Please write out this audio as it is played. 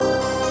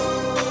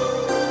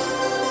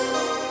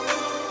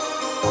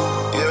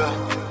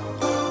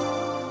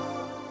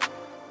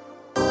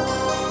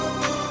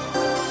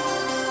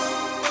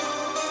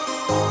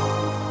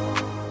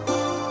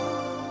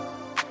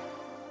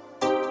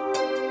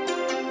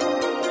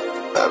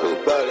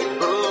Everybody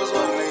who's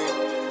with me.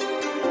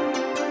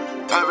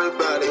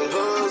 Everybody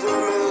who's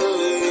with me.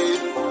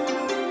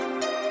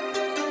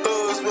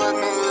 Who's with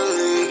me?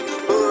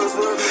 Who's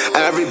with me?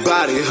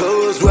 Everybody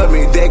who's with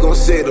me, they gon'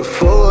 say the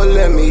fool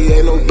in me.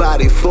 Ain't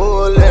nobody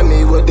fooling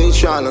me. What they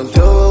tryna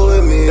do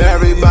with me?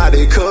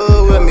 Everybody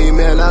cool with me,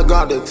 man. I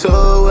got the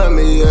tool with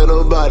me. Ain't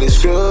nobody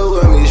screw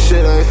with me.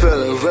 Shit ain't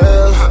feeling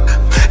real.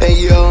 And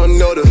you don't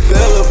know the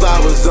feel if I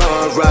was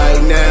on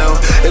right now.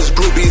 It's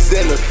groupies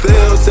in the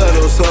field, so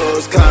those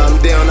hoes calm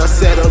down. I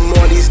said I'm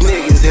on these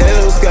niggas'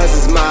 heels, cause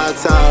it's my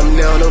time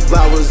now. And if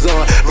I was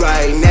on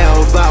right now,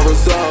 if I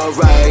was on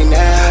right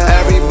now,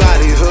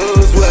 everybody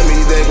who's with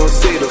me, they gon'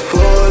 see the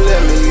fool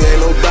in me.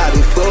 Ain't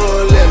nobody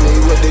fooling me.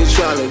 What they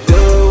tryna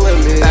do with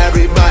me?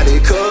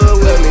 Everybody cool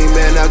with me,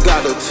 man. I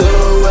got the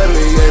tool with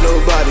me. Ain't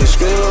nobody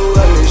screw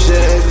with me. Shit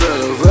ain't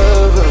feeling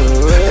real.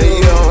 And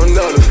you don't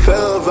know the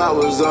feel if I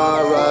was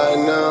on right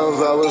now. If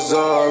I was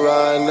on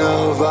right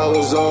now. If I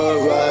was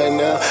on right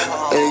now.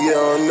 And you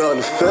don't know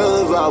the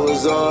feel if I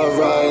was on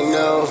right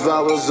now. If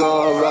I was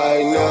on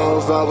right now.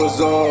 If I was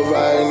on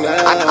right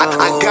now.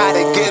 I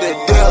gotta get a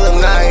deal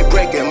and I ain't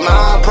breaking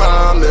my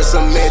promise.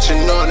 A mansion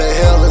on the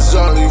hill is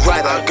only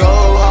right. I go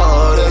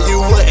harder. You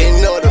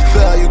wouldn't know the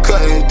feel. You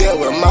couldn't deal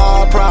with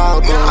my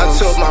problems. I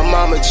told my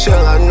mama chill.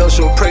 I know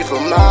she'll pray for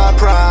my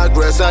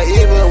progress. I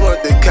even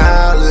went to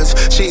college.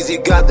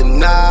 Cheazy got the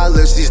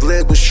knowledge. These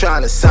labels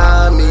tryna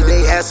sign me.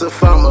 They ask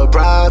if I'm a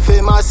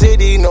prophet. My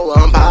city know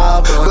I'm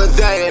poppin', but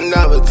they ain't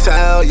never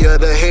tell ya.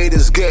 The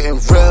haters getting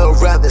real,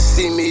 rather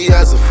see me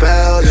as a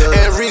failure.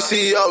 And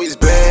Recee always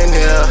been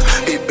here,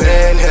 he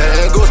been here.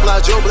 And Ghost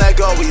Black Joe Black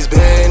always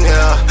been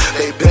here,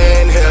 they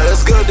been here.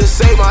 It's good to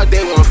say my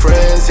day one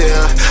friends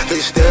here, they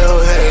still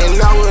here.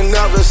 And I would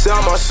never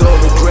sell my soul,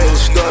 the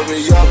greatest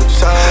story ever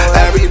told.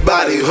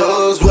 Everybody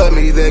who's with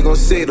me, they gon'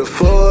 see the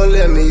fool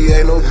in me.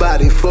 Ain't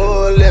nobody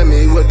fooling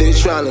me. What they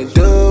tryna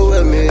do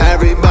with me?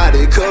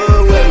 Everybody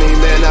cool with me,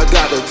 man. I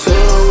got the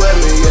tool with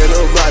me. Ain't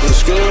nobody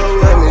screw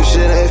with me.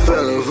 Shit ain't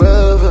feeling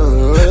real.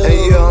 And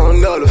you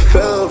don't know the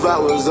feel if I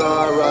was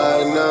on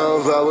right now.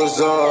 If I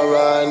was on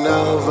right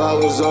now. If I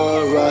was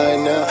on right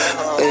now.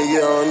 And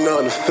you don't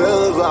know the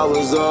feel if I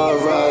was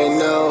on right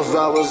now. If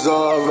I was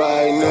on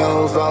right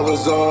now. If I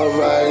was on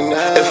right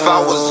now. If I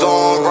was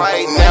on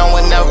right now,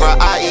 whenever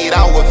I eat,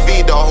 I would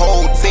feed the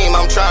whole team.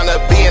 I'm tryna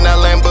be in a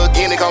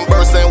Lamborghini,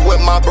 conversing with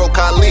my bro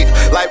Khalif.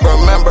 Like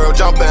remember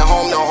jumping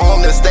home to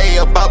home to stay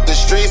about the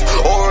streets.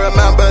 Or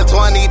remember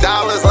 $20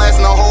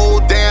 lasting a whole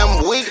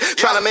damn week.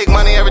 Tryna make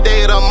money every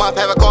day of the month,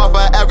 have a car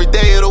for every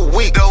day of the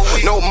week.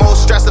 No more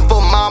stressing for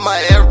mama,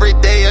 every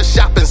day a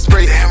shopping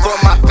spree. For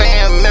my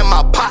fam and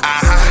my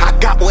pops, I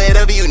got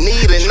whatever you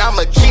need. And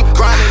I'ma keep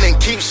grinding and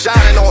keep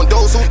shining on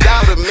those who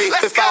doubted me.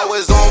 If I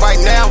was on right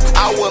now,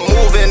 I would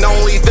move and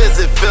only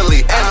visit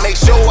Philly. And make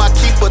sure I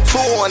keep a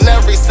tool on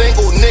every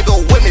single nigga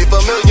with me.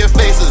 Familiar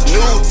faces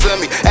new to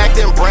me,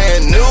 acting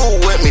brand new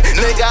with me.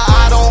 Nigga,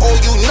 I don't owe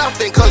you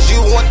nothing cause you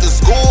went to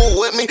school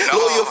with me.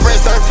 Loyal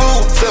friends turn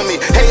food to me,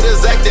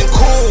 haters acting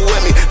cool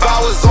with me. If I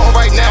was on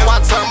right now, I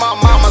turn my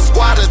mama's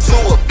squatter to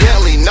a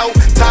Bentley. No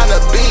time to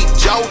beat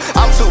Joe,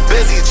 I'm too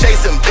busy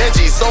chasing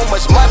Benji. So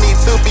much money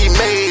to be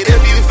made,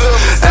 if you feel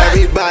me.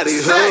 Everybody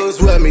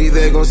who's with me,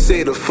 they gon'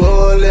 see the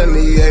fool in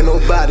me. Ain't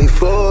nobody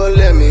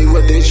fooling me.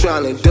 What they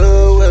tryna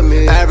do with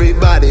me?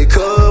 Everybody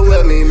cool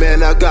with me,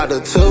 man. I got the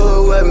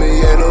tool with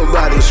me. Ain't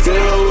nobody screw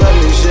with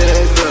me. Shit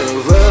ain't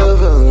feeling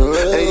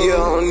real. And you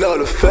don't know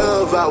the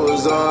feel if I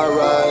was on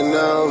right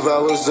now. If I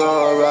was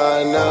on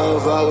right now.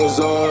 If I was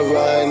on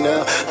right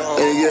now.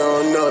 And you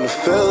don't know the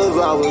feel if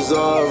I was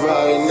on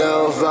right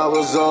now. If I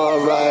was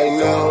on right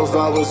now. If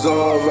I was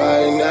on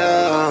right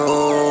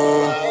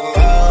now.